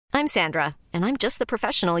I'm Sandra, and I'm just the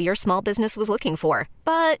professional your small business was looking for.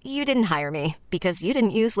 But you didn't hire me because you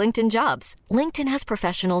didn't use LinkedIn Jobs. LinkedIn has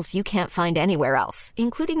professionals you can't find anywhere else,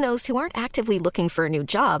 including those who aren't actively looking for a new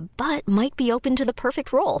job, but might be open to the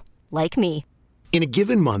perfect role, like me. In a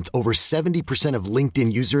given month, over 70% of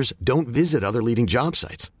LinkedIn users don't visit other leading job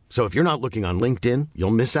sites. So if you're not looking on LinkedIn,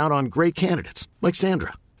 you'll miss out on great candidates like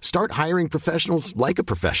Sandra. Start hiring professionals like a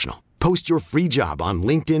professional. Post your free job on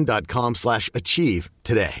linkedin.com/achieve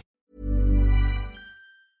today.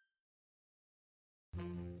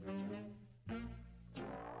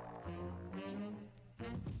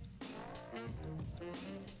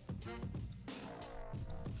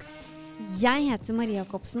 Jeg heter Maria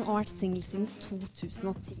Jacobsen og har vært single siden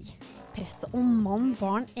 2010. Presset om mann,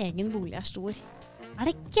 barn, egen bolig er stor. Er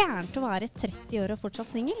det gærent å være 30 år og fortsatt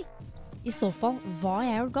single? I så fall, hva har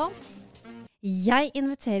jeg gjort galt? Jeg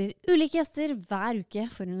inviterer ulike gjester hver uke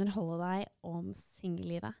for å underholde deg om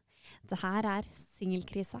singellivet. Dette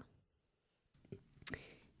Singelkrisa.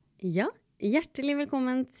 Ja, hjertelig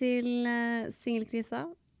velkommen til Singelkrisa.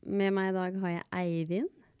 Med meg I dag har jeg Eivind.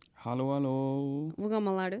 Hallo, hallo. Hvor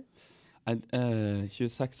gammel du?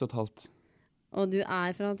 26 og et halvt. Og du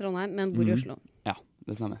fra Trondheim, men bor I Oslo. Ja,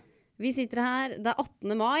 det stemmer. Vi sitter her, det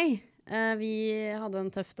 18. mai. Vi hadde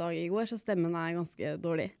en tøff dag I går, så stemmen ganske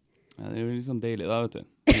dårlig. Ja, det jo litt sånn deilig da, vet du.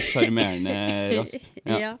 Charmerende rasp.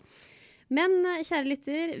 Ja. Ja. Men kjære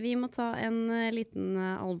lytter, vi må ta en liten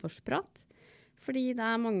alvorsprat. Fordi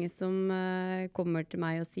det mange som kommer til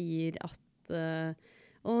meg og sier at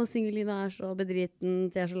singellivet så bedriten,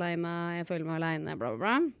 jeg så lei meg, jeg føler meg alene, bla bla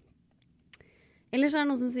bla. Ellers det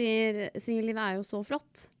noen som sier singellivet jo så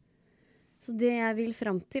flott. Så det jeg vil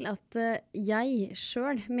frem til at jeg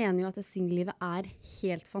selv mener jo at singellivet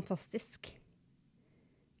helt fantastisk.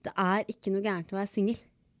 Det ikke noe gærent å være singel.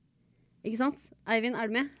 Ikke sant? Eivind,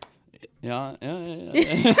 du med? Ja.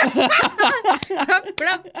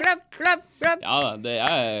 Klapp. Ja da, det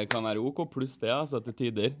kan være ok pluss det, altså, til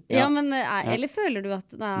tider. Ja, men eller føler du at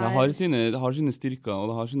det Det har sine styrker, og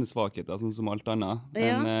det har sine svakheter, sånn som alt annet.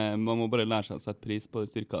 Men man må bare lære seg å sette pris på de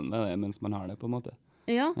styrkene med det, mens man har det, på en måte.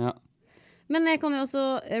 Ja. Men jeg kan jo også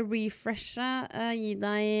refreshe, gi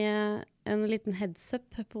deg en liten heads up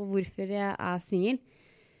på hvorfor jeg single.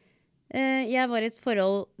 Jeg var I et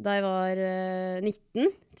forhold da jeg var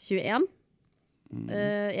 19 til 21.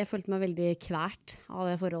 Jeg følte meg veldig kvært av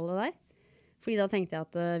det forholdet der. Fordi da tenkte jeg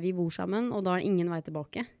at vi bor sammen, og da det ingen vei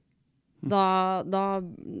tilbake. Da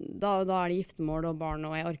det giftermål og barn,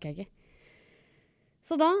 og jeg orker ikke.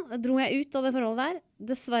 Så da dro jeg ut av det forholdet der.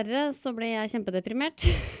 Dessverre så ble jeg kjempedeprimert.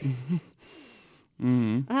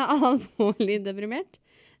 Alvorlig deprimert.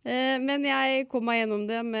 Men jeg kom meg gjennom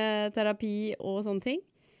det med terapi og sånne ting.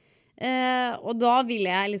 Og da ville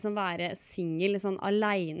jeg liksom være single, sånn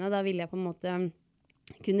alene. Da ville jeg på en måte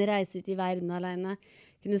kunne reise ut I verden alene.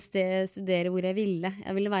 Kunne studere hvor jeg ville.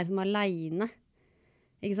 Jeg ville være som alene.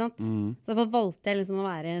 Ikke sant? Så derfor valgte jeg liksom å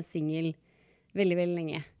være single veldig, veldig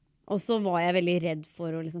lenge. Og så var jeg veldig redd for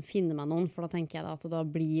å liksom finne meg noen, for da tenker jeg da at da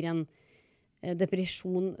blir en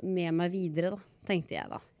depresjon med meg videre, da, tenkte jeg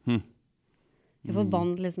da. Jeg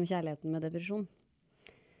forbandt liksom kjærligheten med depresjon.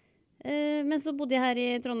 Men så bodde jeg her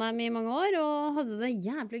I Trondheim I mange år, og hadde det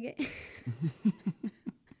jævlig gøy.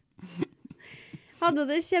 Hadde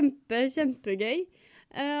det kjempegøy.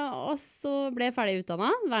 Og så ble jeg ferdig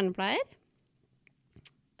utdannet, vernepleier.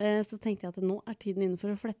 Så tenkte jeg at nå tiden inne for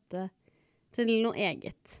å flytte til noe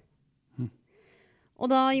eget. Og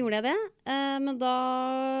da gjorde jeg det, men da,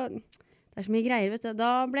 det så mye greier, vet du,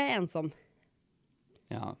 da ble jeg ensom.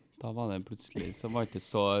 Ja, da var det plutselig, så var det ikke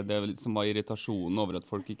så, det som var irritasjonen over at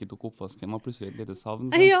folk ikke tok oppvasken, var plutselig et lite savn.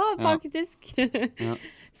 Sant? Ja, faktisk. Ja.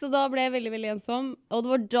 Så da ble jeg veldig, veldig ensom, og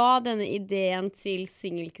det var da denne ideen til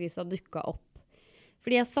singelkrisa dukket opp.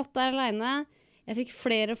 Fordi jeg satt der alene, jeg fikk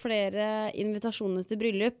flere og flere invitasjoner til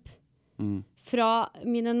bryllup fra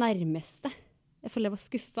mine nærmeste. Jeg følte jeg var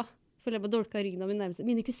skuffet. Jeg følte jeg var dolka ryggen av mine nærmeste.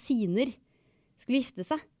 Mine kusiner skulle gifte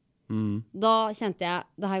seg. Da kjente jeg,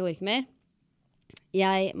 det her går ikke mer.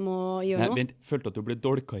 Jeg må gjøre noe. Vent, følte at du ble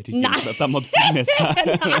dolka I ryggen for at de hadde funnet seg.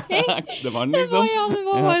 Nei, det var liksom. Det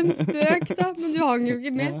var en spøk da, men du hang jo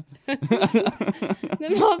ikke med. Det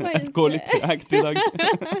var bare en spøk. Går litt tregt I dag.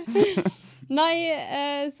 Nei,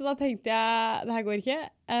 så da tenkte jeg, det her går ikke.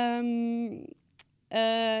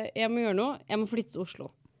 Jeg må gjøre noe. Jeg må flytte til Oslo.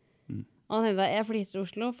 Og da tenkte jeg flytter til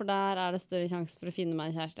Oslo, for der det større sjanse for å finne meg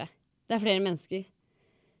en kjæreste. Det flere mennesker.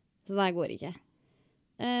 Så det her går ikke.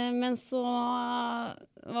 Men så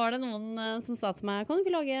var det noen som sa til meg, kan du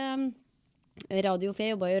ikke lage radio, for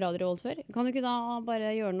jeg jobbet jo Radio Revolt før. Kan du ikke da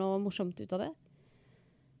bare gjøre noe morsomt ut av det?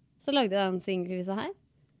 Så lagde jeg den singelkrisa her.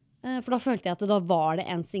 For da følte jeg at da var det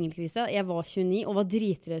en singelkrise. Jeg var 29 og var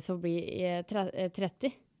dritredd for å bli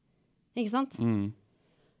 30. Ikke sant?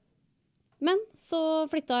 Men så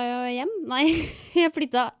flyttet jeg hjem. Nei, jeg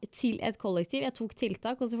flyttet til et kollektiv. Jeg tok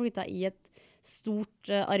tiltak, og så flyttet jeg i et stort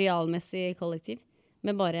arealmessig kollektiv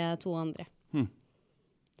med bare 2 andre.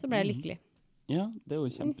 Så ble jeg lykkelig. Ja, det jo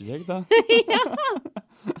kjempekjekt da.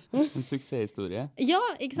 En suksesshistorie. Ja,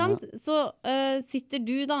 ikke sant? Så sitter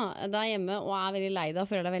du da der hjemme og veldig lei deg og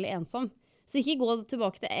føler deg veldig ensom. Så ikke gå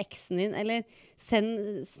tilbake til eksen din, eller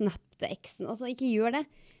send snap til eksen. Altså, ikke gjør det.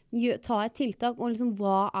 Ta et tiltak, og liksom,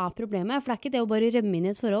 hva problemet? For det ikke det å bare rømme inn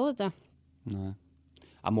i et forhold, vet du. Nei.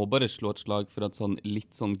 Jeg må bare slå et slag for at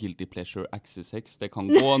litt sånn guilty pleasure sex, det kan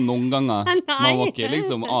gå noen ganger. Man må ikke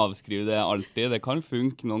liksom avskrive det alltid, det kan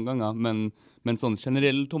funke noen ganger, men sånn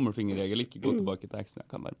generell tommelfingerregel, ikke gå tilbake til eksen, jeg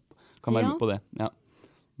kan være med på det. Ja.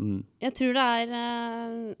 Jeg tror det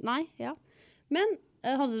nei, ja. Men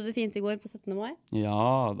hadde du det fint i går på 17. mai?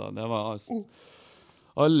 Ja da, det var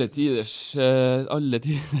alle tiders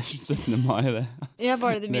 17. mai det. Ja,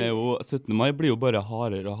 bare det er jo, 17. mai blir jo bare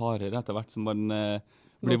hardere og hardere etter hvert som man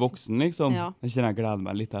blir voksen, liksom. Ja. Jeg kjenner jeg gleder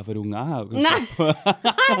meg litt her for unge.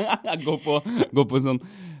 Jeg går på sånn.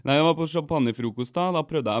 Nei, jeg var på champagnefrokost da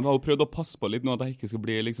prøvde jeg å passe på litt nå at jeg ikke skal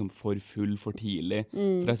bli liksom for full for tidlig.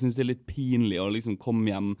 For jeg synes det litt pinlig å liksom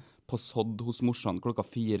komme hjem på sodd hos morsan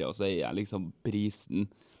 4:00, og så jeg liksom brisen.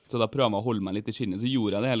 Så da prøvde jeg å holde meg litt i skinnet. Så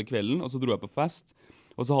gjorde jeg det hele kvelden, og så dro jeg på fest.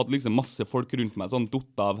 Og så hadde liksom masse folk rundt meg, sånn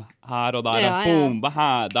dott av her og der, bombe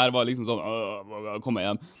her, der var liksom sånn, kom jeg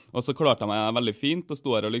hjem. Og så klarte jeg meg veldig fint, og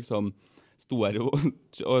sto her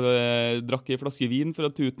og drakk en flaske vin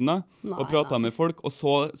fra tuten da, og pratet med folk, og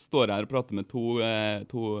så står jeg her og prater med to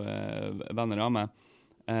venner av meg,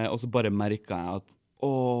 og så bare merket jeg at,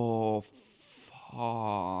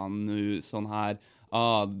 faen, sånn her,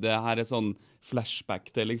 det her sånn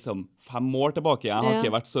flashback til liksom 5 år tilbake. Jeg har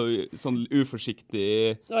ikke vært sånn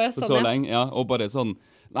uforsiktig for så lenge. Ja, og bare sånn,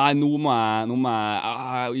 nei, nå må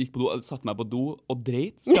jeg gikk på do, satt meg på do og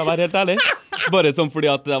dreit, skal jeg være helt ærlig. Bare sånn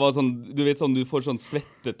fordi at det var sånn, du vet sånn, du får sånn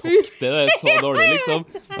svettetokte, det så dårlig liksom.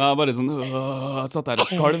 Jeg bare sånn, satt her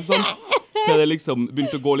og skalv sånn, til det liksom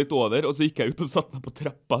begynte å gå litt over, og så gikk jeg ut og satt meg på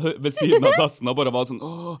trappa ved siden av dassen og bare var sånn,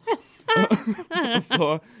 og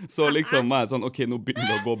så liksom var jeg sånn, ok, nå begynner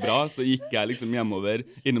det å gå bra. Så gikk jeg liksom hjemover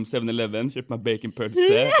innom 7-Eleven, kjøpte meg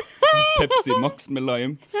baconpølse, Pepsi Max med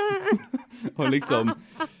lime, og liksom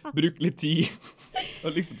brukte litt tid,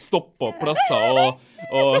 og liksom stoppet plasser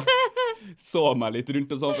og så meg litt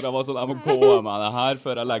rundt og sånn, for jeg var sånn, jeg må gå av meg det her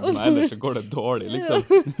før jeg legger meg, ellers så går det dårlig liksom.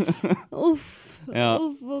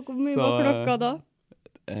 Hvor mye var klokka da?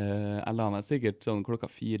 Jeg la meg sikkert sånn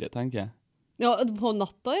 4:00, tenker jeg. Ja, på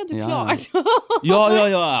natta, du klarte. Ja,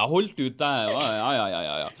 jeg holdt ut det.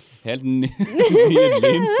 Ja. Helt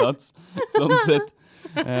nydelig innsats, sånn sett.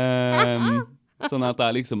 Sånn at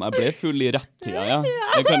jeg ble full i rettida, ja.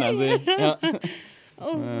 Det kan jeg si. Ja.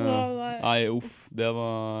 Nei, det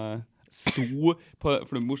var...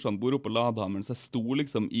 for morsan bor oppe på Ladhammeren, så jeg sto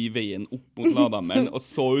liksom i veien opp mot Ladhammeren og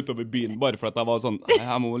så utover byen, bare for at jeg var sånn,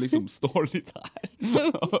 jeg må liksom stå litt her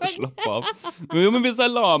og slappe av. Men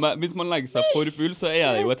hvis man legger seg for full, så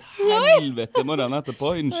er det jo et helvete morgenen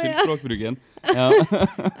etterpå. Unnskyld språkbruken. Ja.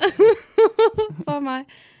 For meg.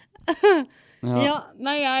 Ja,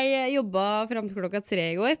 nei, jeg jobbet frem til 3:00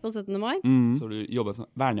 i går, på 17. mai. Så du jobbet som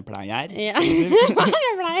vernepleier? Ja,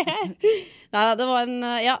 vernepleier. Nei, det var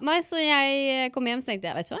så jeg kom hjem, så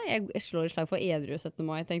tenkte jeg, vet du hva, jeg slår et slag for edru 17.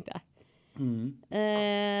 mai, tenkte jeg.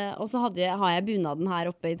 Og så har jeg bunaden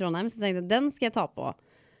her oppe i Trondheim, så tenkte jeg, den skal jeg ta på.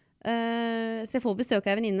 Så jeg får besøk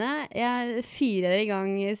av en venninne. Jeg fyrer i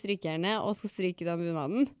gang strykerne og skal stryke den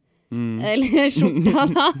bunaden. Eller skjorta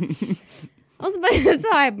da. Og så bare så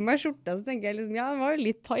har jeg på meg skjorta, så tenker jeg liksom, ja, den var jo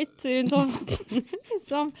litt tight rundt hoften,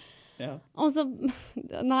 liksom. Ja. Og så,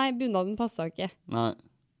 nei, bunaden passet ikke. Nei.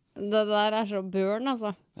 Det der så børn,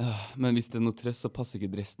 altså. Ja, men hvis det er noe trøst, så passer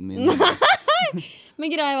ikke dressen min.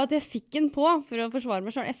 Men greia var at jeg fikk den på, for å forsvare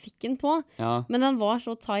meg selv. Jeg fikk den på, men den var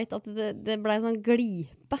så tight at det ble sånn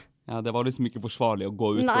glipe. Ja, det var liksom ikke forsvarlig å gå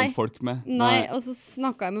ut blant folk med. Nei, og så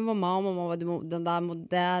snakket jeg med mamma, og mamma,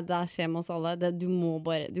 det skjer med oss alle.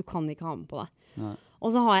 Du kan ikke ha med på det. Nei.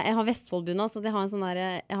 Og så har jeg Vestfoldbunad, så jeg har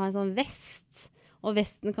en sånn vest. Og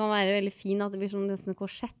vesten kan være veldig fin, at det blir sånn nesten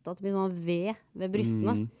korsett, at det blir sånn V ved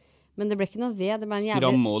brystene. Men det ble ikke noe V, det ble en jævlig...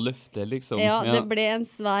 Stramme og løfte, liksom. Ja, det ble en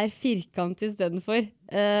svær firkant i stedet for.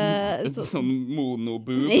 Sånn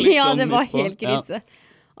monoboob, liksom. Ja, det var helt krise. Ja.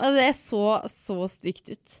 Og det så stygt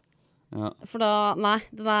ut. Ja. For da, nei,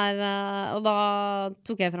 det der, og da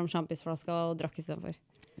tok jeg frem sjampisflaska og drakk i stedet for.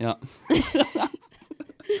 Ja.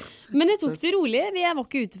 Men jeg tok det rolig. Jeg var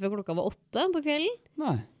ikke ute før klokka var 8 på kvelden.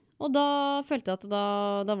 Nei. Og da følte jeg at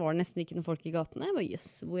da var det nesten ikke noen folk i gatene. Jeg bare,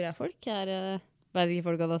 jøss, hvor er folk? Vet ikke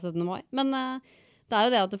folk hadde 17. mai. Men det er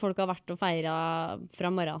jo det at folk har vært og feiret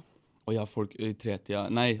fra morgenen. Ja, folk i 8-tida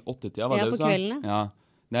var det på du sa? kveldene. Ja,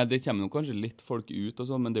 nei, det kommer jo kanskje litt folk ut og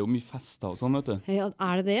sånn, men det er jo mye fester og sånn, vet du. Ja,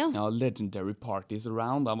 er det ja? Ja, legendary parties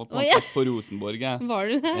around. Jeg var på en fest på Rosenborg, jeg.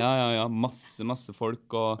 Var du det? Ja, masse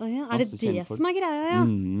folk og Er det kjentfolk. som er greia, ja?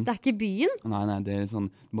 Det er ikke byen? Nei, det er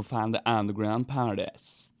sånn, du må fan the underground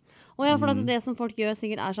paradise. Ja, for at det som folk gjør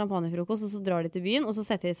sikkert er champagnefrokost, og så drar de til byen, og så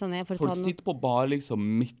setter de seg ned for å ta Folk noe. sitter på bar liksom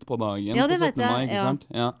midt på dagen Ja, det på vet 17. mai, jeg, ikke sant?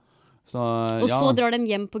 Ja. Så, og så drar de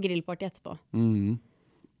hjem på grillparty etterpå.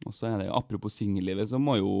 Og så det, apropos singellivet, så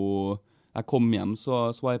må jo jeg kom hjem, så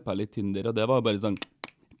swipet jeg litt Tinder, og det var bare sånn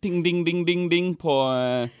ding, ding, ding, ding, ding på,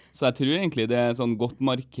 så jeg tror egentlig det er sånn godt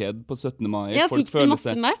marked på 17. mai. Ja, fikk du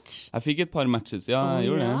masse match? Jeg fikk et par matches, ja, jeg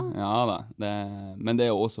gjorde det. Ja da, men det er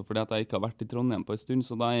jo også fordi at jeg ikke har vært i Trondheim på en stund,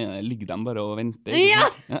 så da ligger de bare og venter. Ja!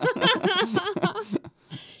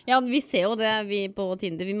 Ja, vi ser jo det på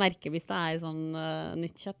Tinder, vi merker hvis det er sånn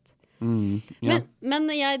nytt kjøtt. Ja. Men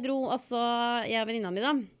jeg dro, jeg og venninna mi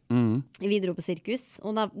da, vi dro på sirkus,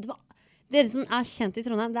 og dere som er kjent i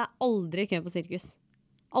Trondheim, det er aldri kø på sirkus.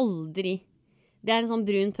 Aldri. Det er en sånn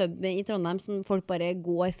brun pub i Trondheim som folk bare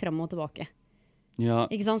går frem og tilbake. Ja,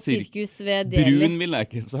 ikke sant? Sirkus ved Deli. Brun ville jeg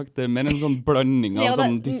ikke sagt det, mer en sånn blanding av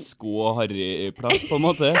sånn disco og harryplass på en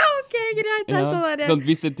måte. Ja, ok, greit. Det er sånn sånn,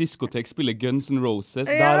 hvis et diskotek spiller Guns N' Roses,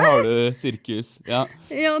 der har du sirkus. Ja,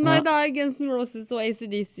 da er Guns N' Roses og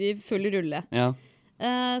AC/DC full rulle. Ja.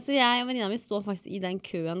 Så jeg og venninna mi står faktisk i den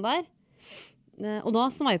køen der. Og da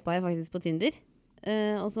swipet jeg faktisk på Tinder.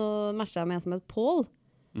 Og så matchet jeg med en som het Paul.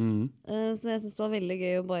 Så jeg synes det var veldig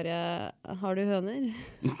gøy å bare har du høner?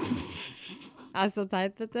 Jeg er så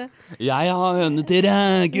teit, vet du. Jeg har høne til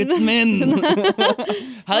deg, gutten min!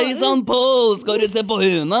 Hei sann, Paul, skal du se på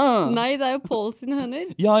høna? Nei, det er jo Paul sine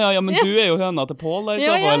høner. Ja, men du er jo høna til Paul da, i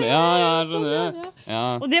så fall. Ja, skjønner du. Ja.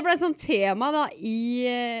 Og det ble sånn tema da i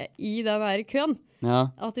den der køen. Ja.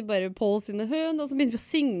 At de bare Paul sine høn, og så begynte vi å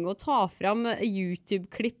synge og ta fram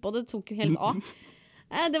YouTube-klipp, og det tok jo helt av.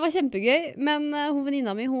 Det var kjempegøy, men hun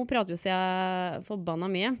venninna mi, hun prater jo seg forbanna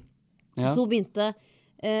mye. Så hun begynte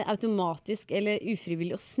automatisk eller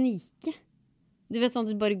ufrivillig å snike. Du vet sånn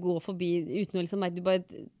at du bare går forbi uten å liksom merke, du bare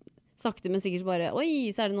sakte, men sikkert bare,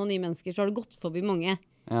 oi, så er det noen nye mennesker, så har du gått forbi mange.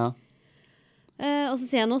 Ja. Og så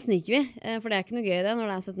ser jeg, nå sniker vi, for det er ikke noe gøy det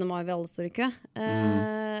når det er 17. mai vi alle står i kø.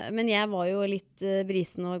 Men jeg var jo litt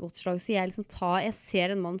brisen og godt slag, så jeg liksom jeg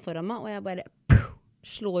ser en mann foran meg, og jeg bare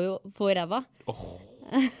slår jo på ræva.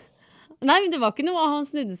 Nei, men det var ikke noe, han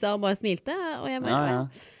snudde seg og bare smilte, og jeg bare,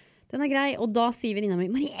 den er grei. Og da sier venninna mi,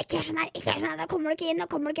 Marie, ikke gjør sånn her, da kommer du ikke inn, og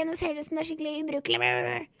ser det som det er skikkelig ubrukelig. Og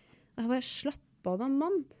jeg bare, slapp av deg,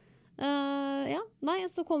 mann.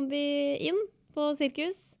 Så kom vi inn på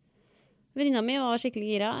sirkus. Venninna mi var skikkelig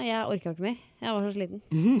gira, jeg orket ikke mer. Jeg var så sliten.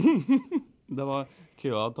 Det var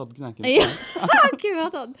køa hadde tatt knekken. Ja, køa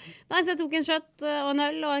hadde tatt. Nei, så jeg tok en kjøtt og en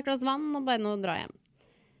øl og et glass vann, og bare nå dra hjem.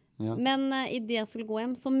 Ja. Men i det jeg skulle gå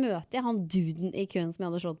hjem, så møter jeg han duden i køen som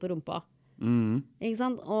jeg hadde slått på rumpa. Ikke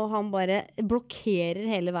sant? Og han bare blokkerer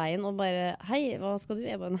hele veien og bare, hei, hva skal du?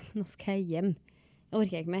 Jeg bare, nå skal jeg hjem. Jeg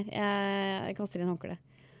orker ikke mer. Jeg kaster inn håndkle.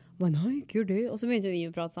 Bare, nei, ikke gjør det. Og så begynte vi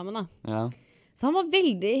å prate sammen da. Ja. Så han var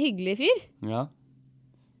veldig hyggelig fyr. Ja.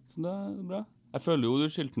 Så det er bra. Jeg føler jo du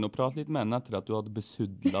skyldte han å prate litt med han etter at du hadde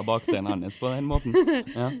besudlet bakdelen hans på den måten.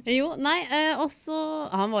 Ja. Jo, nei, også,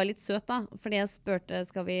 han var litt søt da, fordi jeg spurte,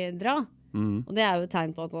 skal vi dra? Og det er jo et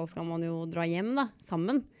tegn på at da skal man jo dra hjem da,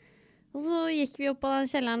 sammen. Og så gikk vi opp på den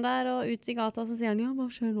kjelleren der og ut i gata, så sier han, ja, hva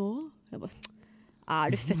skjer nå? Jeg bare,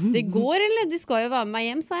 er du født i går, eller? Du skal jo være med meg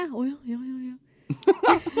hjem, sa jeg. Ja.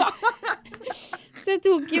 Så jeg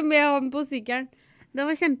tok jo med ham på sykkelen. Det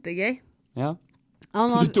var kjempegøy. Ja.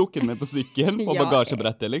 Du tok den med på sykkelen, på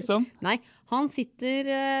bagasjebrettet, liksom? Nei, han sitter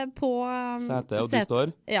på sete, og du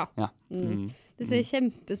står? Ja. Det ser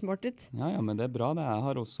kjempesmart ut. Ja, men det er bra det. Jeg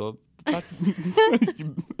har også vært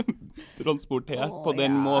transportert på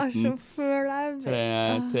den måten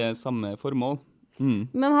til samme formål.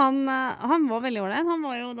 Men han var veldig ordentlig. Han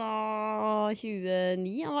var jo da 29.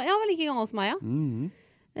 Han var like gammel som meg,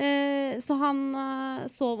 så han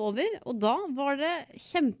sov over, og da var det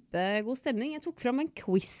kjempegod stemning. Jeg tok fram en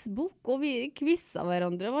quizbok, og vi quizza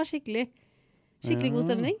hverandre. Det var skikkelig god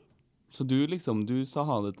stemning. Så du sa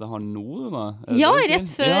ha det til han nå, da? Ja, rett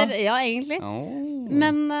før, ja egentlig.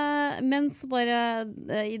 Men så bare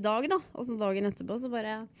i dag da, altså dagen etterpå, så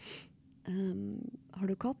bare har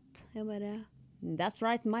du katt? Jeg bare, that's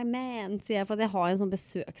right, my man, sier jeg, for at jeg har en sånn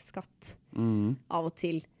besøkskatt av og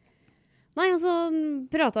til. Nei, og så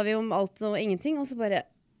pratet vi om alt og ingenting, og så bare,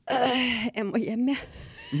 jeg må hjem, jeg.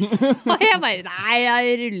 Og jeg bare, nei,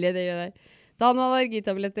 jeg ruller det der. Da han hadde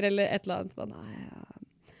allergitabletter eller et eller annet. Bare,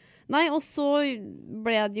 nei, og så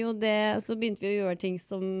ble det jo det, så begynte vi å gjøre ting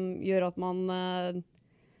som gjør at man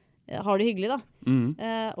har det hyggelig, da.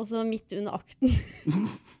 Og så midt under akten,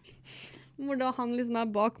 hvor da han liksom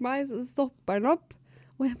bak meg, så stopper han opp.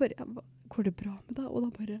 Og jeg bare, går det bra med deg? Og da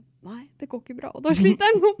bare, nei, det går ikke bra. Og da slutter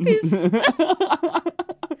han å puste.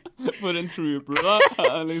 For en trooper, da.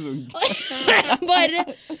 Liksom. Bare,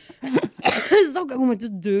 så kommer du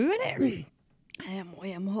til å dø, eller?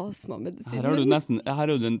 Jeg må ha astmamedisin. Her har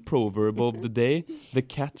du en proverb of the day. The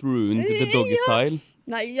cat ruined the doggy style.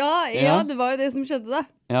 Nei, ja, det var jo det som skjedde da.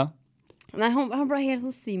 Ja. Nei, han ble helt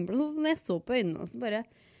sånn svimmel, så når jeg så på øynene, så bare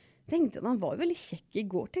tenkte jeg, han var jo veldig kjekk i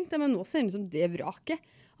går, tenkte jeg, men nå ser han ut som det vraket.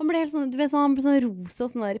 Han ble helt sånn, du vet, han ble sånn rosa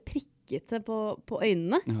og sånn der prikkete på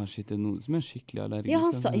øynene. Ja, shit, det noe som skikkelig allergisk. Ja,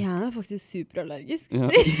 han sa, jeg faktisk superallergisk. Ja.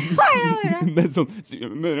 Men sånn,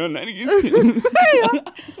 superallergisk. Ja.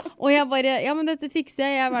 Og jeg bare, ja, men dette fikser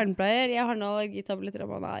jeg er vernepleier, jeg har noen allergitabletter,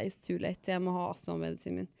 og nei, it's too late, jeg må ha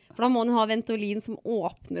astmamedisinen min. For da må han ha Ventolin som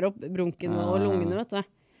åpner opp brunkene og lungene, vet du.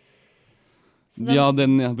 Ja,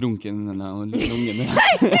 den brunkene og lungene.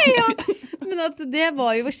 Ja, men at det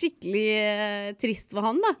var jo skikkelig trist for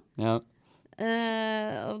han, da. Ja.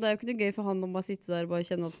 Og det er jo ikke noe gøy for han å bare sitte der og bare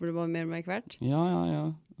kjenne at det blir bare mer og mer hvert. Ja.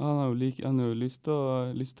 Han har jo lyst til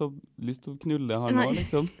å knulle han nå,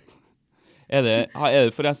 liksom. Er det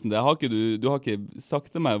forresten det? Du har ikke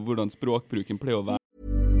sagt til meg hvordan språkbruken pleier å være.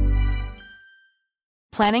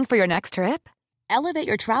 Planning for your next trip? Elevate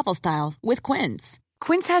your travel style with Quince.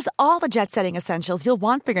 Quince has all the jet-setting essentials you'll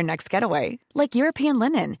want for your next getaway, like European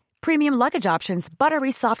linen, premium luggage options, buttery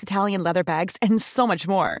soft Italian leather bags, and so much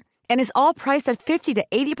more. And is all priced at 50 to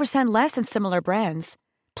 80% less than similar brands.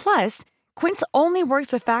 Plus, Quince only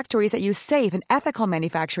works with factories that use safe and ethical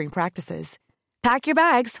manufacturing practices. Pack your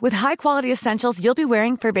bags with high-quality essentials you'll be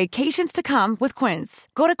wearing for vacations to come with Quince.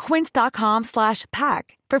 Go to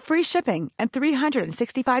quince.com/pack for free shipping and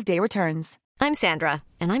 365-day returns. I'm Sandra,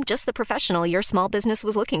 and I'm just the professional your small business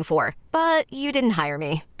was looking for. But you didn't hire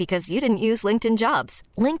me because you didn't use LinkedIn Jobs.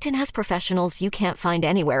 LinkedIn has professionals you can't find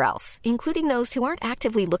anywhere else, including those who aren't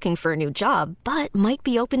actively looking for a new job, but might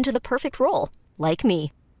be open to the perfect role, like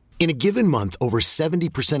me. In a given month, over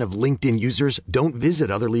 70% of LinkedIn users don't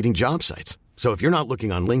visit other leading job sites. So if you're not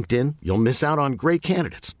looking on LinkedIn, you'll miss out on great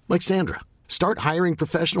candidates like Sandra. Start hiring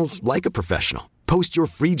professionals like a professional. Post your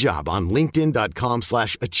free job on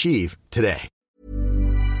linkedin.com/achieve today.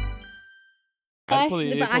 Nei,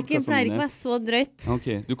 det pleier ikke å være så drøyt.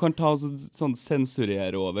 Ok, du kan ta sånn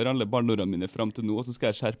sensurere over alle barneordene mine frem til nå, og så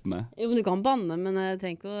skal jeg skjerpe meg. Jo, men du kan banne, men jeg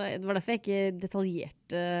trenger ikke å... Det var derfor jeg ikke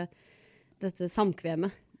detaljerte dette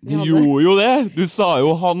samkvemet. Du gjorde jo det! Du sa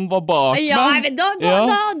jo han var bak meg. Ja, men da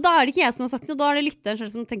er det ikke jeg som har sagt det, da er det lytteren selv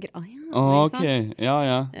som tenker, ok,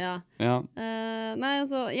 ja. Nei,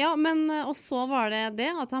 altså, ja, men, og så var det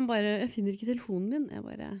at han bare, jeg finner ikke telefonen min. Jeg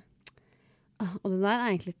bare, og det der er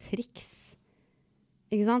egentlig triks.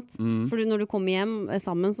 Ikke sant? For når du kommer hjem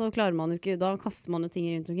sammen, så klarer man jo ikke, da kaster man jo ting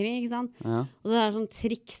rundt omkring, ikke sant? Ja. Og det er sånn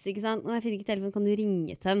triks, ikke sant? Når jeg finner ikke telefonen, kan du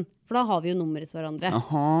ringe til den? For da har vi jo nummeret til hverandre.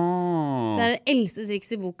 Aha. Det er det eldste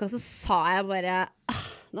triks i boka, så sa jeg bare,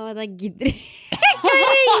 da vet jeg, gidder ikke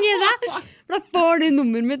ringe deg! For da får du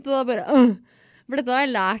nummeret mitt, og da bare, For dette har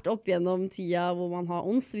jeg lært opp gjennom tida hvor man har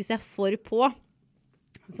ons. Hvis jeg får på,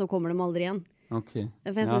 så kommer de aldri igjen. Ok.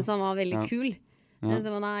 For jeg synes han var veldig kul. Ja.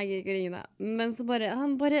 Så nei, jeg gir ikke ringe deg. Men så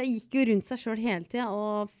han bare gikk jo rundt seg selv hele tiden,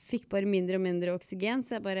 og fikk bare mindre og mindre oksygen,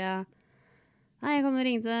 så jeg bare, nei, jeg kan jo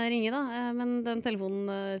ringe da, men den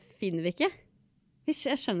telefonen finner vi ikke.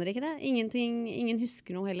 Jeg skjønner ikke det. Ingen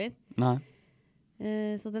husker noe heller. Nei.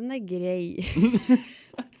 Så den er grei.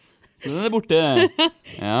 Så den er borte.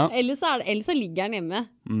 Ja. Ellers så ligger han hjemme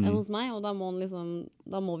hos meg, og da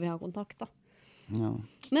må vi ha kontakt da. Ja.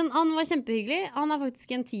 Men han var kjempehyggelig. Han er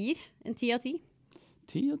faktisk en 10 av 10.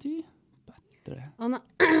 10 av 10? Bedre.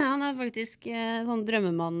 Han er faktisk sånn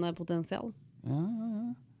drømmemann-potensial. Ja.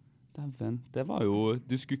 Det var jo,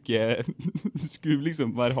 du skulle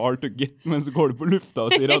liksom være hard to get, men så går du på lufta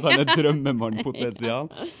og sier at han er drømmemann-potensial.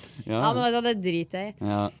 Ja, men vet du, det driter jeg i.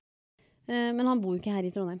 Ja. Men han bor jo ikke her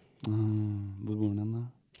i Trondheim. Hvor bor han da?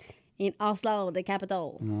 In Oslo, the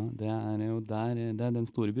capital. Ja, det er jo der, det er den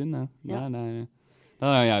store byen, det.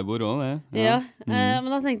 Der er jeg bor også, det. Ja, men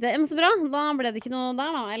da tenkte jeg, men så bra, da ble det ikke noe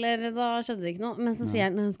der da, eller da skjedde det ikke noe. Men så sier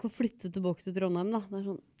han, han skal flytte tilbake til Trondheim da. Det er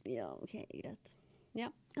sånn, ja, ok, greit. Ja,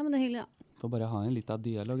 men det er hyggelig da. Får bare ha en litt av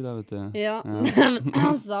dialog da, vet du. Ja.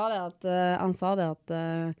 Han sa det at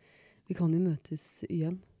vi kan jo møtes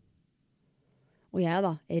igjen. Og jeg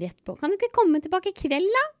da, rett på, kan du ikke komme tilbake I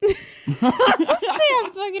kveld da? Se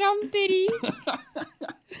på Grand Prix.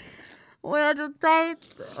 Og jeg så teit.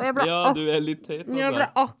 Ja, du litt teit, altså. Jeg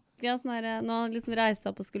ble akkurat sånn her, når han liksom reiste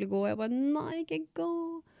opp og skulle gå, jeg bare, nei, ikke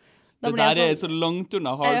gå. Det der så langt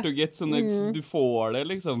unna hard to get, sånn du får det,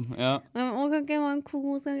 liksom. Ja. Og kan ikke ha en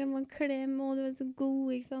kos, kan ikke ha en klem, og du så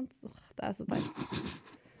god, ikke sant? Det så teit.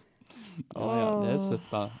 Ja, det søtt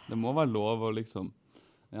da. Det må være lov å liksom...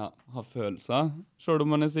 Ja, ha følelser, selv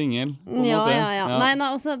om man single. Ja. Nei,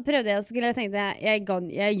 og så prøvde jeg tenkte jeg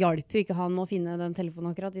hjalp jo ikke han med å finne den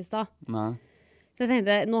telefonen akkurat I sted. Nei. Så jeg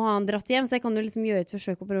tenkte, nå har han dratt hjem, så jeg kan jo liksom gjøre et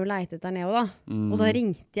forsøk å prøve å leite etter nede da. Og da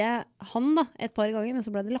ringte jeg han da, et par ganger, men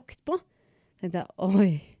så ble det lagt på. Så tenkte jeg,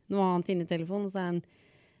 oi, nå har han finnet telefonen, og så han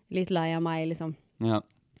litt lei av meg, liksom. Ja.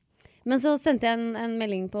 Men så sendte jeg en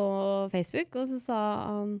melding på Facebook, og så sa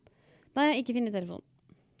han, nei, ikke finne telefonen.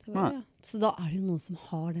 Så da det jo noen som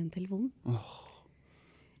har den telefonen.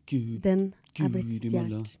 Gud, den blitt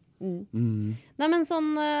stjert. Nei, men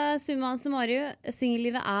sånn summa summarum,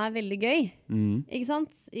 singellivet veldig gøy. Ikke sant?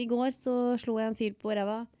 I går så slo jeg en fyr på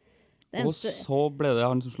ræva. Og så ble det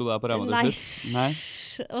han som slo deg på ræva til slutt? Nei.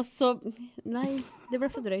 Og så, nei, det ble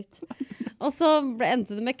for drøyt. Og så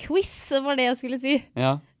endte det med quiz, var det jeg skulle si.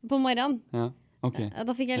 Ja. På morgenen. Ja, ok.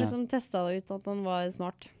 Da fikk jeg liksom testet det ut at han var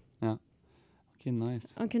smart. Ja. Okay, nice.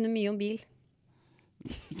 Han kunne mye om bil.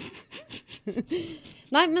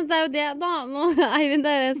 Nei, men det jo det da. Nå, Eivind, det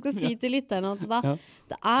jeg skal si til lytterne at da,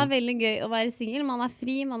 det veldig gøy å være single. Man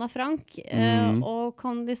fri, man frank, og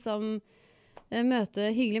kan liksom møte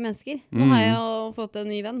hyggelige mennesker. Nå har jeg jo fått en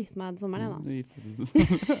ny venn, gifte meg i sommeren, da. Du gifte deg.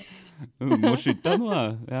 Du må skytte deg nå,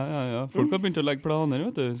 Ja. Folk har begynt å legge planer,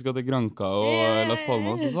 vet du. Skal til Granca og Las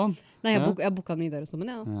Palmas og sånn. Nei, jeg boka Nidarosdomen,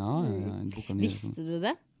 ja. Ja, Visste du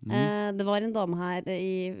det? Det var en dame her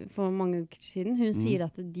for mange uker siden. Hun sier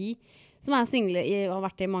at de som single har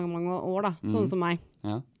vært det I mange år da, sånn som meg.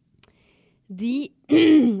 Ja. De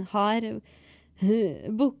har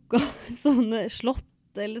boka sånne slott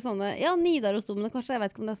eller sånne, ja, Nidarosdomene kanskje, jeg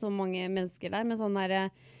vet ikke om det så mange mennesker der, men sånn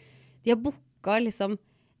der, de har boka liksom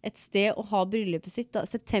et sted å ha bryllupet sitt da,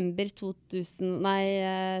 september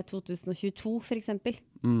 2022 for eksempel.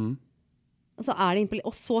 Og så det innpå,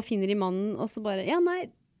 og så finner de mannen, og så bare, ja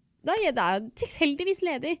nei, det tilfeldigvis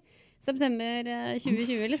ledig. September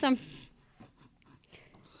 2020, liksom.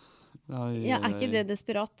 Ja, ikke det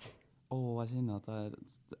desperat? Jeg kjenner at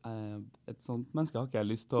et sånt menneske har ikke jeg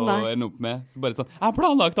lyst til å ende opp med. Så bare sånn, jeg har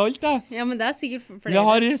planlagt alt det! Ja, men det sikkert flere. Vi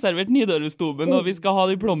har reservert Nidarosdomen, og vi skal ha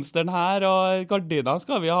de blomsterne her, og gardiner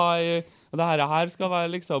skal vi ha og det her skal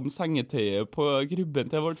være liksom sengetøyet på grubben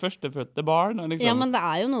til vårt førstefødte barn. Og liksom. Ja, men det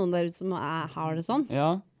jo noen der ute som har det sånn.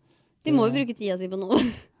 Ja. De må jo bruke tida si på noe.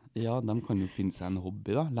 Ja, de kan jo finne seg en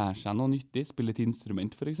hobby da. Lære seg noe nyttig. Spille et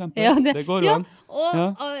instrument, for eksempel. Ja, det går an. Og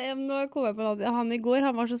nå kom jeg på han I går,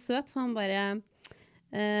 han var så søt, for han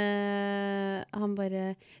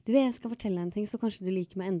bare, du, jeg skal fortelle deg en ting, så kanskje du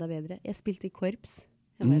liker meg enda bedre. Jeg spilte I korps.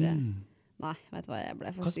 Jeg bare, nei, vet du hva, jeg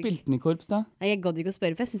ble for syk. Hva spilte den I korps da? Jeg gadd ikke å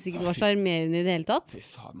spørre, for jeg synes ikke det var charmerende I det hele tatt. Fy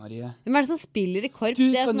faen, Marie. Hvem det som spiller I korps?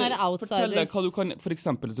 Det sånn her outsider. Fortell deg hva du kan, for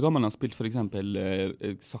eksempel, så kan man ha spilt for eksempel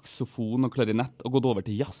saxofon og klarinett, og gått over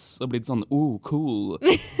til jazz, og blitt sånn, cool.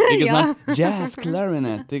 Ikke sant? Jazz,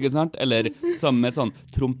 clarinet, ikke sant? Eller sammen med sånn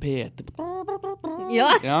trompet. Ja,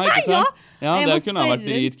 ikke sant? Ja, det kunne ha vært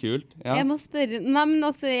dritkult. Ja. Jeg må spørre, nei, men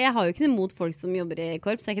altså, jeg har jo ikke noe imot folk som jobber I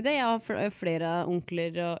korps, ikke det? Jeg har flere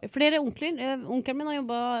onkler. Onkelen min har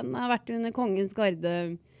vært under Kongens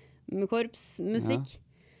Garde med korpsmusikk.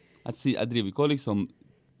 Ja. Jeg driver ikke og liksom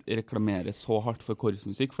reklamere så hardt for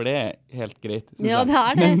korpsmusikk, for det helt greit. Ja, det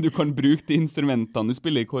det. Men du kan bruke de instrumentene du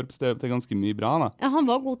spiller I korps til ganske mye bra, da. Ja, han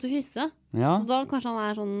var god til å kysse. Ja. Så da kanskje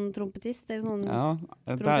han sånn trompetist, eller sånn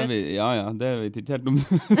trompet. Det vet jeg ikke helt om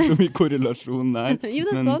så mye korrelasjon der. Jo,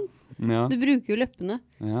 det sånn. Ja. Du bruker jo løppene.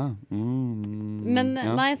 Ja. Men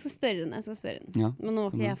nei, jeg skal spørre den. Ja. Men nå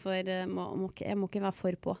må ikke jeg må ikke være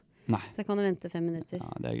for på. Nei. Så jeg kan vente 5 minutter. Ja,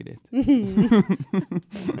 det greit.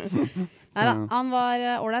 Neida, han var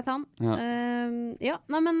ordentlig han. Ja.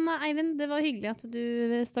 Nei, men Eivind, det var hyggelig at du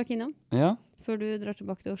stakk innom. Ja. Før du drar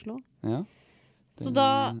tilbake til Oslo. Ja. Så da,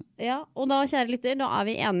 og da, kjære lytter, da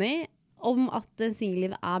vi enige om at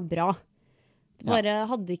singellivet bra. Det bare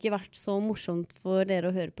hadde ikke vært så morsomt for dere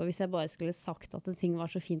å høre på hvis jeg bare skulle sagt at ting var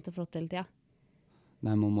så fint og flott hele tiden.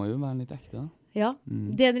 Nei, man må jo være litt ekte da. Ja,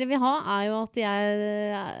 det dere vil ha jo at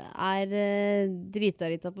jeg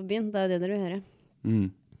dritarita på byen. Det jo det dere vil høre.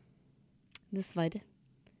 Dessverre.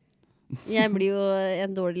 Jeg blir jo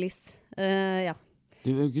en dårlig lys. Ja. Du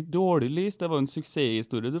jo ikke dårlig lys, det var en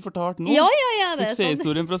suksesshistorie du fortalte nå. Ja,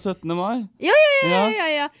 Suksesshistorien fra 17. mai. Ja.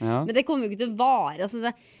 Men det kommer jo ikke til å vare. Altså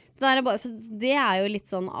det jo litt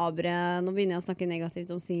sånn abre. Nå begynner jeg å snakke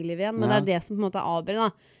negativt om singelliv igjen, men det det som på en måte abre da.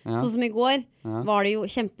 Sånn som i går var det jo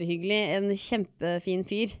kjempehyggelig, en kjempefin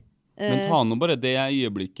fyr. Men ta nå bare det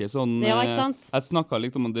øyeblikket sånn, ikke sant? Jeg snakket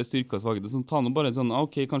litt om det styrke og svakhet, sånn, ta nå bare sånn,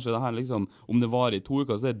 ok, kanskje det her liksom, om det varer i 2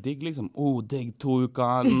 uker, så det digg liksom, digg 2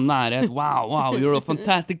 uker, nærhet, wow, you're a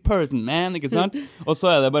fantastic person, man, ikke sant? Og så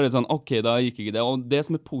det bare sånn, ok, da gikk ikke det, og det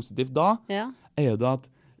som positivt da, jo da at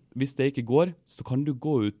hvis det ikke går, så kan du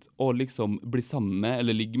gå ut og liksom bli sammen med,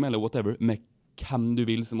 eller ligge med, eller whatever, med hvem du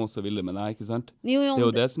vil som også vil det med deg, ikke sant? Jo, det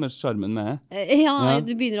jo det som charmen med det. Ja,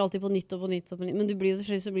 du begynner alltid på nytt, men du blir jo til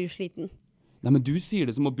slutt så blir du sliten. Nei, men du sier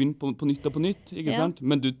det som å begynne på nytt og på nytt, ikke sant?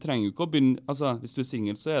 Men du trenger jo ikke å begynne, altså, hvis du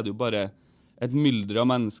single, så det jo bare et mylder av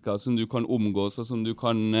mennesker som du kan omgås, og som du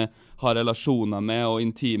kan ha relasjoner med, og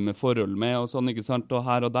intime forhold med, og sånn, ikke sant? Og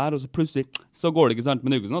her og der, og så plutselig, så går det, ikke sant? Men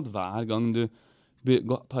det jo ikke sånn at hver gang du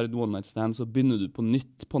tar et one night stand, så begynner du på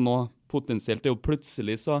nytt på noe potensielt. Det jo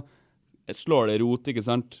plutselig så slår det rot, ikke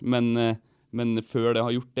sant? Men før det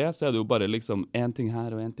har gjort det, så det jo bare liksom en ting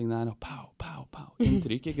her og en ting der, og pow,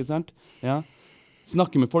 inntrykk, ikke sant? Ja.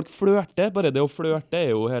 Snakke med folk, flørte, bare det å flørte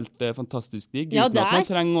jo helt fantastisk digg, uten at man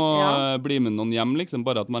trenger å bli med noen hjem, liksom,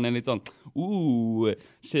 bare at man litt sånn,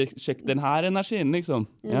 sjekk den her energien, liksom.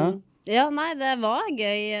 Ja, nei, det var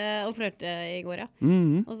gøy å flørte i går,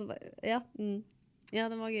 Og så bare, ja,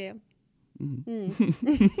 det var gøy,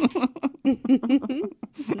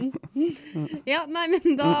 Ja, nei,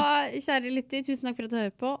 men da, kjære lytter, tusen takk for at du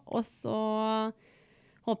hører på, og så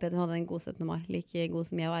håper jeg du hadde en god 17. mai, like god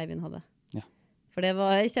som jeg og Eivind hadde. Ja. For det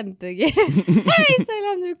var kjempegøy. Hei, selv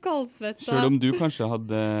om du kaldsvetta. Selv om du kanskje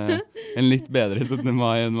hadde en litt bedre 17.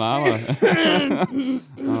 mai enn meg,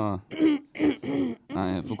 da.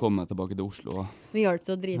 Nei, jeg får komme meg tilbake til Oslo. Vi hjalp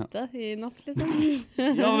til å drite i natt, liksom.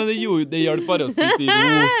 Ja, men det hjalp bare å sitte i ro.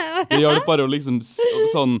 Det hjalp bare å liksom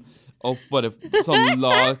sånn, og bare sånn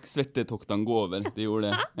la svettetoktene gå over. Det gjorde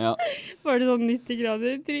det, ja. Var det sånn 90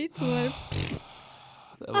 grader drit?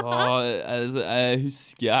 Det var, jeg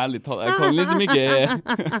husker ærlig talt, jeg kan liksom ikke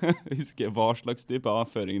huske hva slags type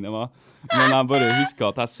avføring det var, men jeg bare husker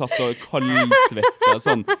at jeg satt og kaldsvettet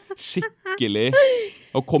sånn skikkelig,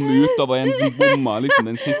 og kom ut av en som bomma liksom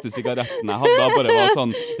den siste sigaretten jeg hadde, bare var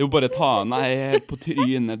sånn, jo bare ta helt på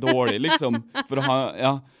trynet dårlig liksom, for å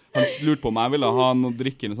ha, han lurte på om jeg ville ha noe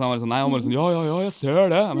drikke, så han var sånn, han var sånn, ja, jeg ser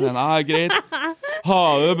det, men nei, greit, ha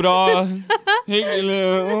det bra, hyggelig,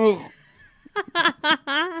 ja,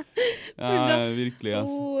 virkelig,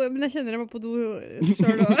 altså. Men jeg kjenner jeg må på do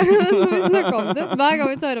selv også, når vi snakker om det. Hver gang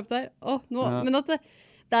vi tar opp der. Men at det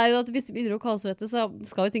jo at hvis vi begynner å kaldsvette, så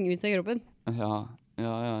skal jo ting ut av kroppen. Ja.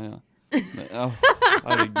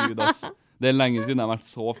 Herregud, altså. Det lenge siden jeg har vært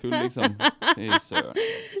så full, liksom. I søren.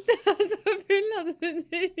 Du var så full at du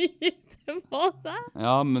driter på deg.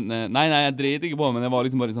 Ja, men nei, jeg driter ikke på meg, men det var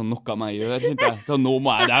liksom bare sånn noe av meg gjør, synes jeg. Så nå må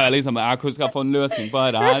jeg hvordan skal jeg få en løsning på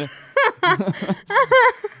dette her?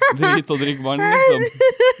 Drit og drikk vann, liksom.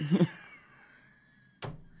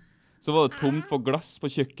 Så var det tomt for glass på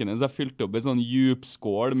kjøkkenet, så jeg fylte opp en sånn djup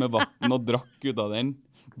skål med vatten og drakk ut av den.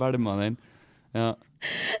 Bælma den. Ja.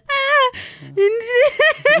 Unnskyld.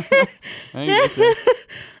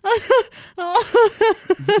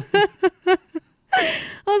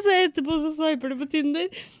 Og så etterpå så swiper du på Tinder.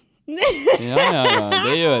 Ja,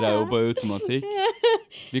 det gjør jeg jo på automatikk.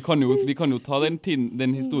 Vi kan jo ta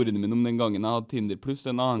den historien min om den gangen jeg hadde Tinder pluss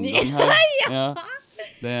en annen gang her. Ja.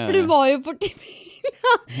 For du var jo fortvilet.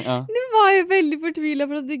 Du var jo veldig fortvilet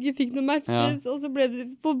for at du ikke fikk noen matches, og så ble du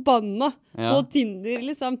forbannet på Tinder,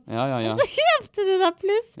 liksom. Ja. Og så kjøpte du deg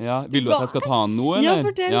pluss. Ja, vil du at jeg skal ta den nå, eller? Ja,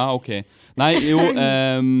 fortell. Ja, ok. Nei, jo,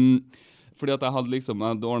 fordi at jeg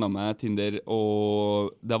hadde ordnet med Tinder, og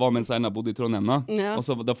det var mens jeg enda bodde i Trondheim da. Ja. Og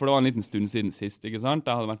så, for det var en liten stund siden sist, ikke sant?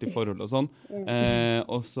 Jeg hadde vært i forhold og sånn.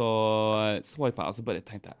 Og så swipet jeg, og så bare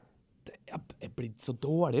tenkte jeg, jeg blitt så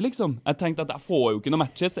dårlig, liksom. Jeg tenkte at jeg får jo ikke noen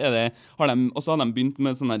matches. Og så hadde de begynt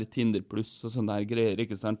med sånne Tinder Plus og sånne der greier,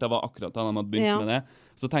 ikke sant? Det var akkurat da de hadde begynt med det.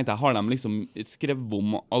 Så tenkte jeg, har de liksom skrevet om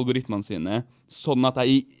algoritmene sine, sånn at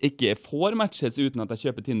jeg ikke får matches uten at jeg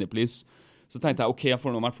kjøper Tinder Plus. Så tenkte jeg, ok, jeg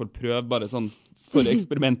får nå i hvert fall prøve, bare sånn for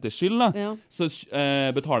eksperimenters skyld da. Så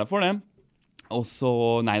betaler jeg for det. Og så,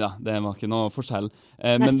 nei da, det var ikke noe forskjell.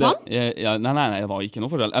 Men sant? Nei, det var ikke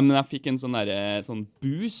noe forskjell. Men jeg fikk en sånn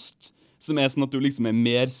boost, som sånn at du liksom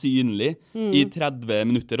mer synlig i 30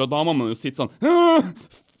 minutter, og da må man jo sitte sånn,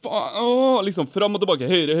 liksom fram og tilbake,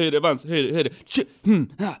 høyre, venstre, høyre,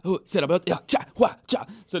 ser jeg på det? Ja,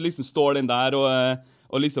 så liksom står den der,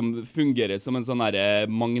 og liksom fungerer som en sånn her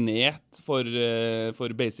magnet for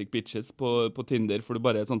basic bitches på Tinder, for du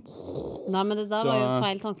bare er sånn... Nei, men det der var jo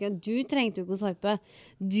feil tanke. Du trengte jo ikke å swipe.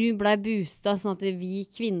 Du ble boostet sånn at vi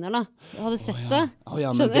kvinner da hadde sett det.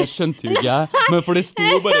 Ja, men det skjønte jo ikke jeg. Men for det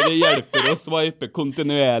sto bare det hjelper å swipe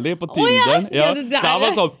kontinuerlig på Tinder. Så jeg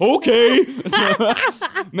var sånn, ok!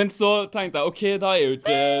 Men så tenkte jeg, ok, da er jo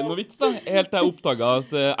ikke noe vits da. Helt til jeg oppdaget at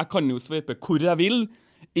jeg kan jo swipe hvor jeg vil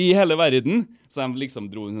i hele verden. Så jeg liksom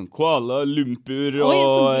dro en sånn Kuala Lumpur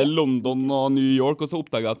og London og New York, og så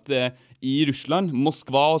oppdaget jeg at i Russland,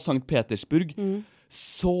 Moskva og Sankt Petersburg,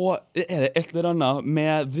 så er det et eller annet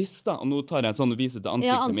med this da, og nå tar jeg sånn og viser til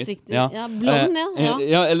ansiktet mitt. Ja, blond,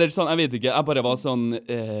 ja, eller sånn, jeg vet ikke, jeg bare var sånn,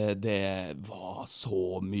 det var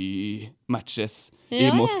så mye matches i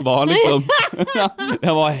Moskva, liksom.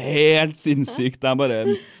 Det var helt sinnssykt, jeg bare,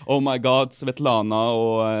 oh my god, Svetlana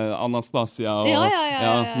og Anastasia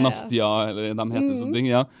og Nastya, eller de heter sånne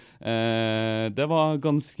ting, det var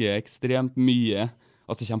ganske ekstremt mye.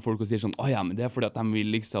 Og så kommer folk og sier sånn, ja, men det er fordi at de vil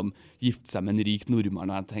liksom gifte seg med en rik nordmann,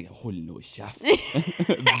 og jeg tenker, hold nå kjeft.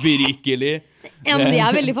 Virkelig. Ja, men de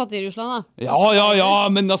er veldig fattige i Russland, da. Ja,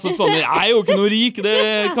 men altså sånn, jeg er jo ikke noe rik, det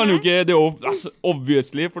kan jo ikke, det er jo altså,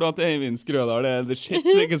 obviously, for at Eivind Skrødal er the shit,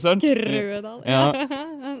 ikke sant? Skrødal. Ja.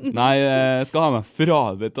 Nei, jeg skal ha meg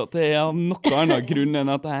fravet at det er av noe annet grunn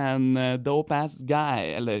enn at jeg er en dope-ass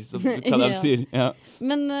guy, eller så, hva de sier. Ja.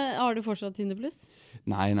 Men har du fortsatt Tinder Plus?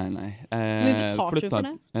 Nei. Men betalte du for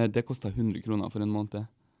det? Det kostet 100 kroner for en måned.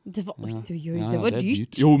 Det var, det var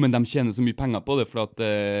dyrt. Jo, men de tjener så mye penger på det, for at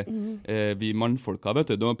vi mannfolka, vet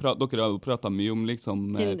du, dere har jo pratet mye om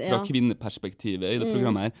liksom, fra kvinneperspektivet i det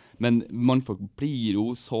programmet her, men mannfolk blir jo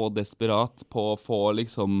så desperat på å få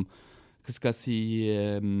liksom, hva skal jeg si,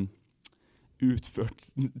 utført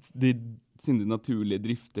sine naturlige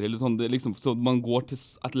drifter, eller sånn, det liksom, så man går til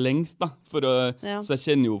et lengt da, for å, så jeg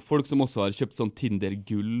kjenner jo folk som også har kjøpt sånn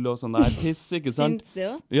Tinder-gull og sånn der piss, ikke sant? Finns det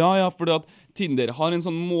jo? Ja, for at Tinder har en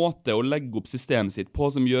sånn måte å legge opp systemet sitt på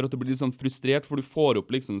som gjør at du blir litt sånn frustrert, for du får opp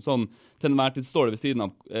liksom sånn, til enhver tid står det ved siden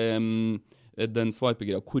av den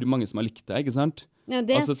swipe-greia, hvor mange som har likt det, ikke sant? Ja,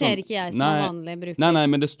 det altså, ser ikke jeg som vanlig bruker. Nei,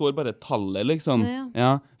 men det står bare tallet, liksom.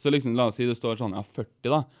 Ja. Så liksom, la oss si det står sånn, 40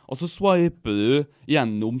 da. Og så swiper du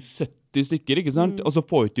gjennom 70 stykker, ikke sant? Og så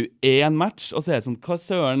får du én match, og så er det sånn, hva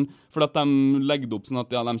søren? For at de legger det opp sånn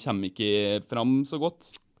at de kommer ikke fram så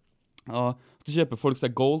godt. Og så kjøper folk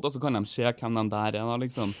seg gold, og så kan de se hvem de der er da,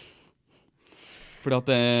 liksom. Fordi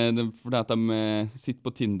at de sitter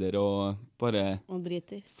på Tinder og bare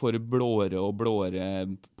får blåere og blåere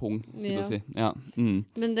pung, skulle jeg si. Ja.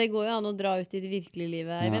 Men det går jo an å dra ut i det virkelige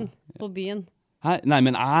livet, Eivind, på byen. Nei,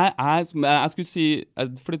 men jeg skulle si,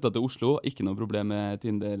 jeg flyttet til Oslo, ikke noe problem med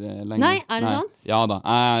Tinder lenger. Nei, er det sant? Ja da,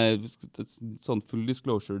 sånn full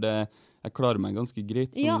disclosure, jeg klarer meg ganske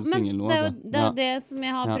greit som single nå. Ja, men det er jo det som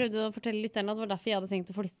jeg har prøvd å fortelle lytterne, at det var derfor jeg hadde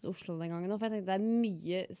tenkt å flytte til Oslo den gangen, for jeg tenkte det er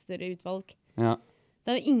mye større utvalg. Ja. Det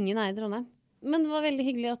er jo ingen her i Trondheim. Men det var veldig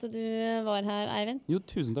hyggelig at du var her, Eivind. Jo,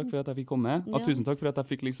 tusen takk for at jeg fikk komme. Og tusen takk for at jeg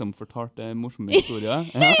fikk liksom fortalt morsomme historier.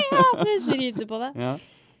 Ja, det driter på det. Ja.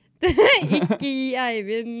 Ikke gi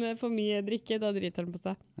Eivind for mye drikke, da driter han på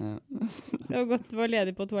seg. Ja. Det var godt du var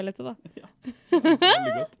ledig på toalettet, da. Ja,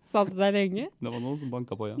 veldig godt. Satt du der lenge? Det var noen som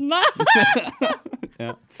banket på, ja. Nei!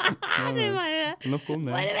 Ja. Det var nok om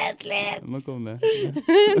det. Bare vent litt. Nok om det.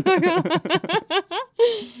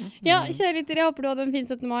 Ja, kjære lyttere, jeg håper du hadde en fin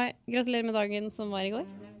 17. mai. Gratulerer med dagen som var i går.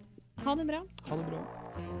 Ha det bra. Ha det bra.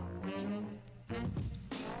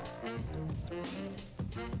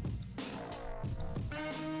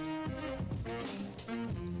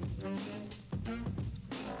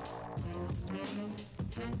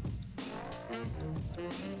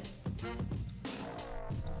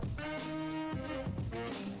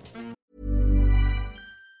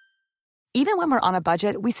 Even when we're on a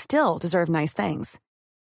budget, we still deserve nice things.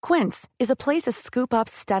 Quince is a place to scoop up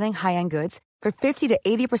stunning high-end goods for 50 to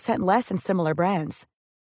 80% less than similar brands.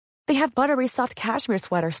 They have buttery soft cashmere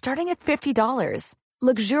sweaters starting at $50,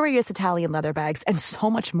 luxurious Italian leather bags, and so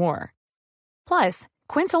much more. Plus,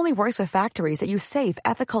 Quince only works with factories that use safe,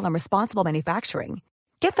 ethical, and responsible manufacturing.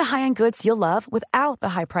 Get the high-end goods you'll love without the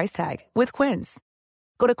high price tag with Quince.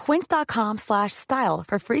 Go to quince.com/style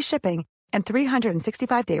for free shipping and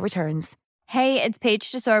 365-day returns. Hey, it's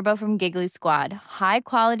Paige DeSorbo from Giggly Squad. High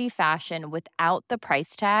quality fashion without the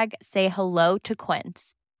price tag. Say hello to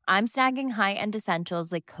Quince. I'm snagging high-end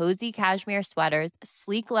essentials like cozy cashmere sweaters,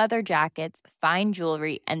 sleek leather jackets, fine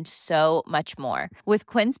jewelry, and so much more. With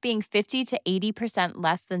Quince being 50 to 80%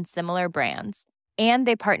 less than similar brands. And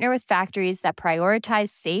they partner with factories that prioritize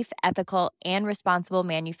safe, ethical, and responsible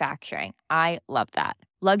manufacturing. I love that.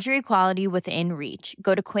 Luxury quality within reach.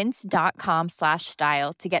 Go to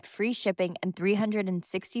quince.com/style to get free shipping and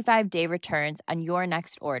 365-day returns on your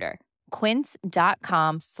next order.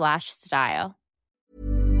 Quince.com/style.